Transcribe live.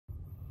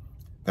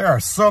There are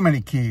so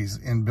many keys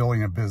in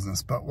building a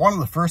business, but one of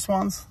the first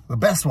ones, the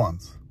best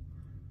ones,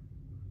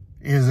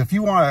 is if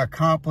you want to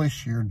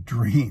accomplish your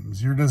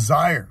dreams, your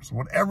desires,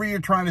 whatever you're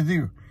trying to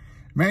do,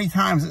 many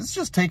times it's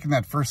just taking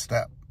that first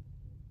step.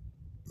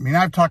 I mean,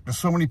 I've talked to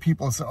so many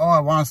people that say, oh, I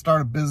want to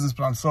start a business,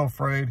 but I'm so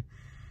afraid.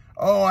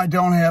 Oh, I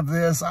don't have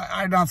this.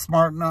 I'm not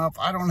smart enough.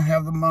 I don't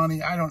have the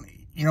money.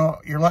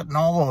 You're letting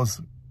all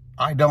those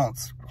I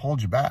don'ts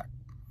hold you back.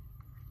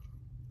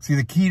 See,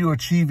 the key to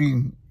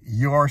achieving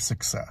your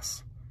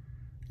success,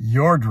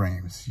 your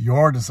dreams,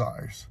 your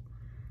desires,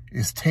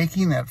 is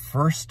taking that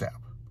first step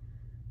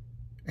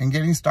and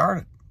getting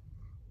started.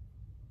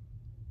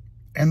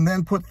 And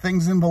then put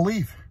things in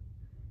belief.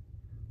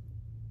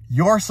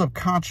 Your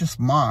subconscious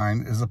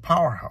mind is a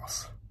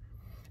powerhouse.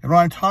 And when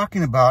I'm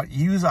talking about,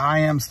 use I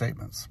am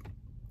statements.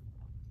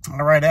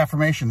 I write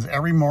affirmations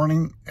every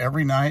morning,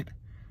 every night.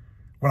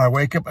 When I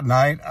wake up at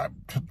night, I'm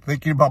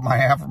thinking about my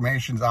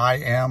affirmations.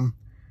 I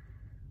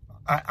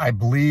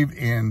believe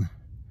in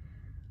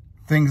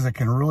things that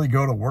can really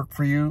go to work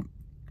for you,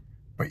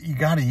 but you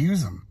got to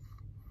use them.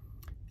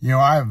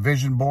 I have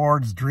vision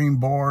boards, dream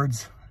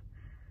boards.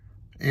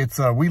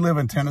 We live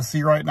in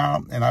Tennessee right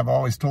now, and I've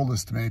always told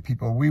this to many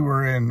people. We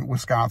were in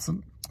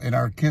Wisconsin, and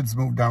our kids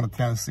moved down to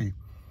Tennessee.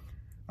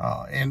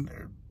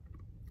 And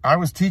I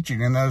was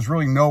teaching, and there's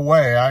really no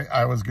way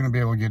I was going to be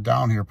able to get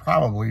down here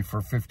probably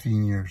for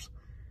 15 years.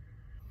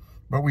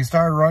 But we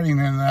started writing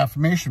in an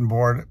affirmation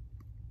board,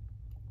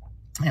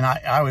 and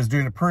I was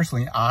doing it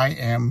personally. I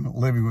am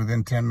living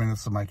within 10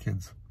 minutes of my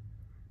kids.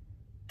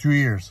 2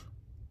 years,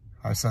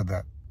 I said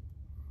that,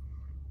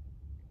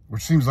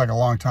 which seems like a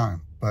long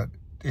time, but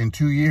in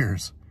 2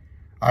 years,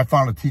 I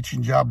found a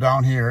teaching job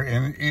down here,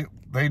 and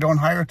they don't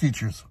hire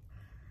teachers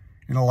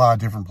in a lot of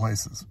different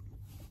places.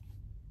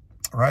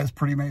 Right? It's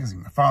pretty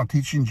amazing. I found a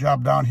teaching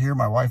job down here.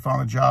 My wife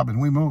found a job,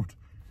 and we moved.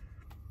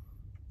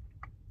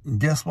 And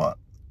guess what?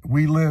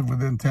 We live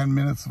within 10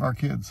 minutes of our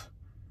kids.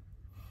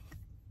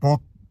 Both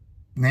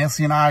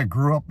Nancy and I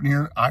grew up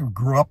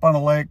on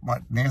a lake.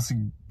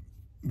 Nancy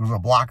was a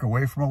block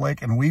away from a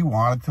lake, and we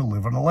wanted to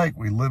live on a lake.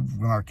 We lived,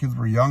 when our kids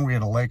were young, we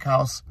had a lake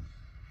house.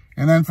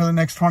 And then for the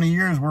next 20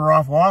 years, we were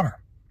off water.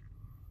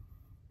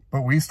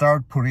 But we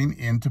started putting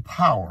into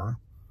power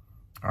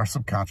our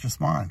subconscious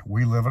mind.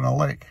 We live on a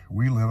lake.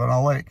 We live on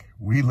a lake.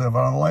 We live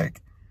on a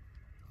lake.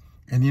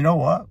 And you know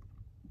what?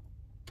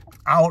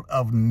 Out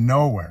of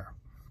nowhere.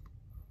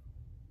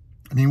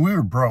 I mean, we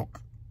were broke.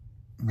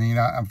 I mean,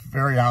 I'm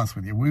very honest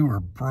with you. We were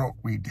broke.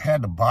 We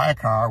had to buy a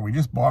car. We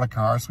just bought a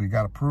car, so we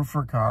got approved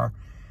for a car.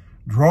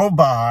 Drove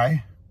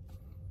by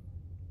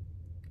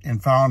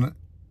and found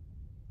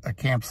a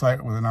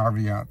campsite with an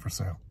RV on it for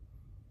sale.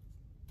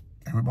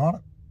 And we bought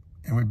it.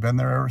 And we've been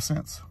there ever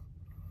since.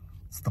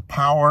 It's the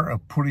power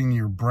of putting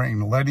your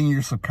brain, letting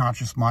your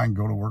subconscious mind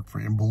go to work for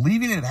you, and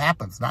believing it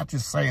happens. Not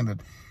just saying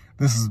that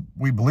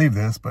we believe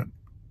this, but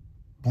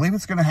believe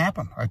it's going to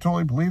happen. I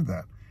totally believe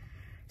that.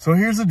 So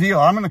here's the deal.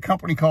 I'm in a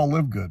company called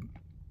LiveGood.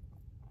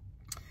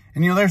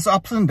 And, there's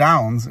ups and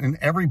downs in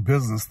every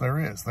business there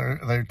is.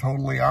 There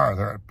totally are.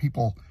 There are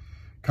people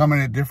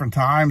coming at different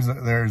times.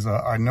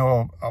 I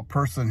know a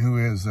person who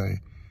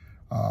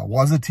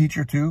was a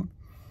teacher too,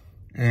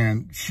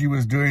 and she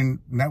was doing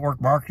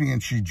network marketing,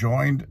 and she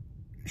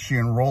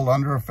enrolled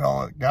under a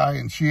fellow guy,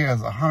 and she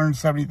has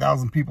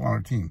 170,000 people on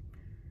her team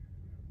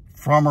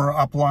from her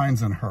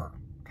uplines and her.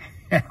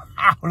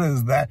 How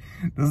does that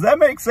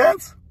make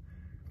sense?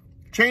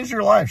 Changed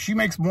her life. She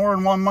makes more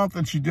in 1 month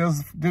than she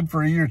did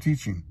for a year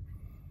teaching.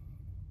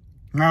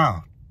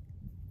 Now,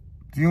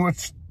 do you know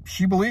what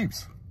she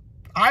believes?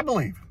 I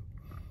believe.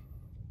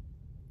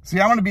 See,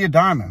 I'm going to be a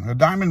diamond. A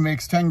diamond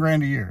makes 10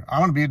 grand a year. I'm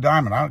going to be a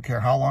diamond. I don't care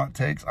how long it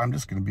takes. I'm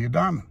just going to be a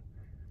diamond.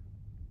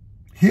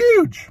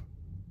 Huge.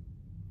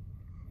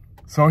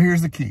 So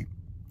here's the key.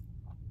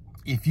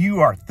 If you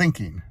are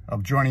thinking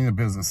of joining the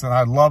business, and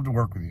I'd love to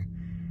work with you,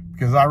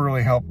 because I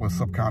really help with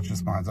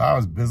subconscious minds. I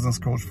was a business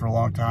coach for a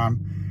long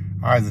time.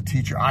 I was a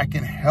teacher. I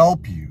can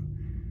help you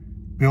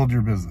build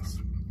your business.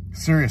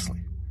 Seriously.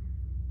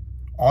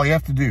 All you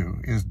have to do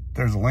is,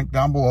 there's a link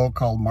down below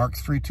called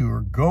Mark's Free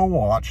Tour. Go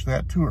watch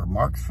that tour,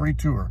 Mark's Free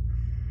Tour.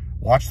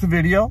 Watch the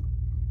video.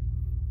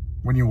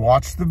 When you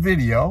watch the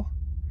video,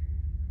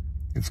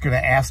 it's going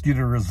to ask you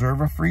to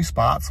reserve a free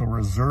spot. So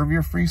reserve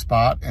your free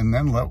spot, and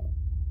then let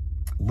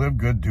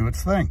LiveGood do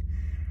its thing.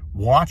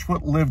 Watch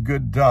what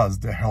LiveGood does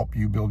to help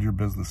you build your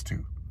business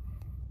too.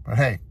 But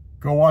hey,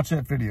 go watch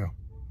that video.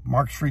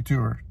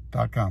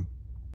 marksfreetour.com.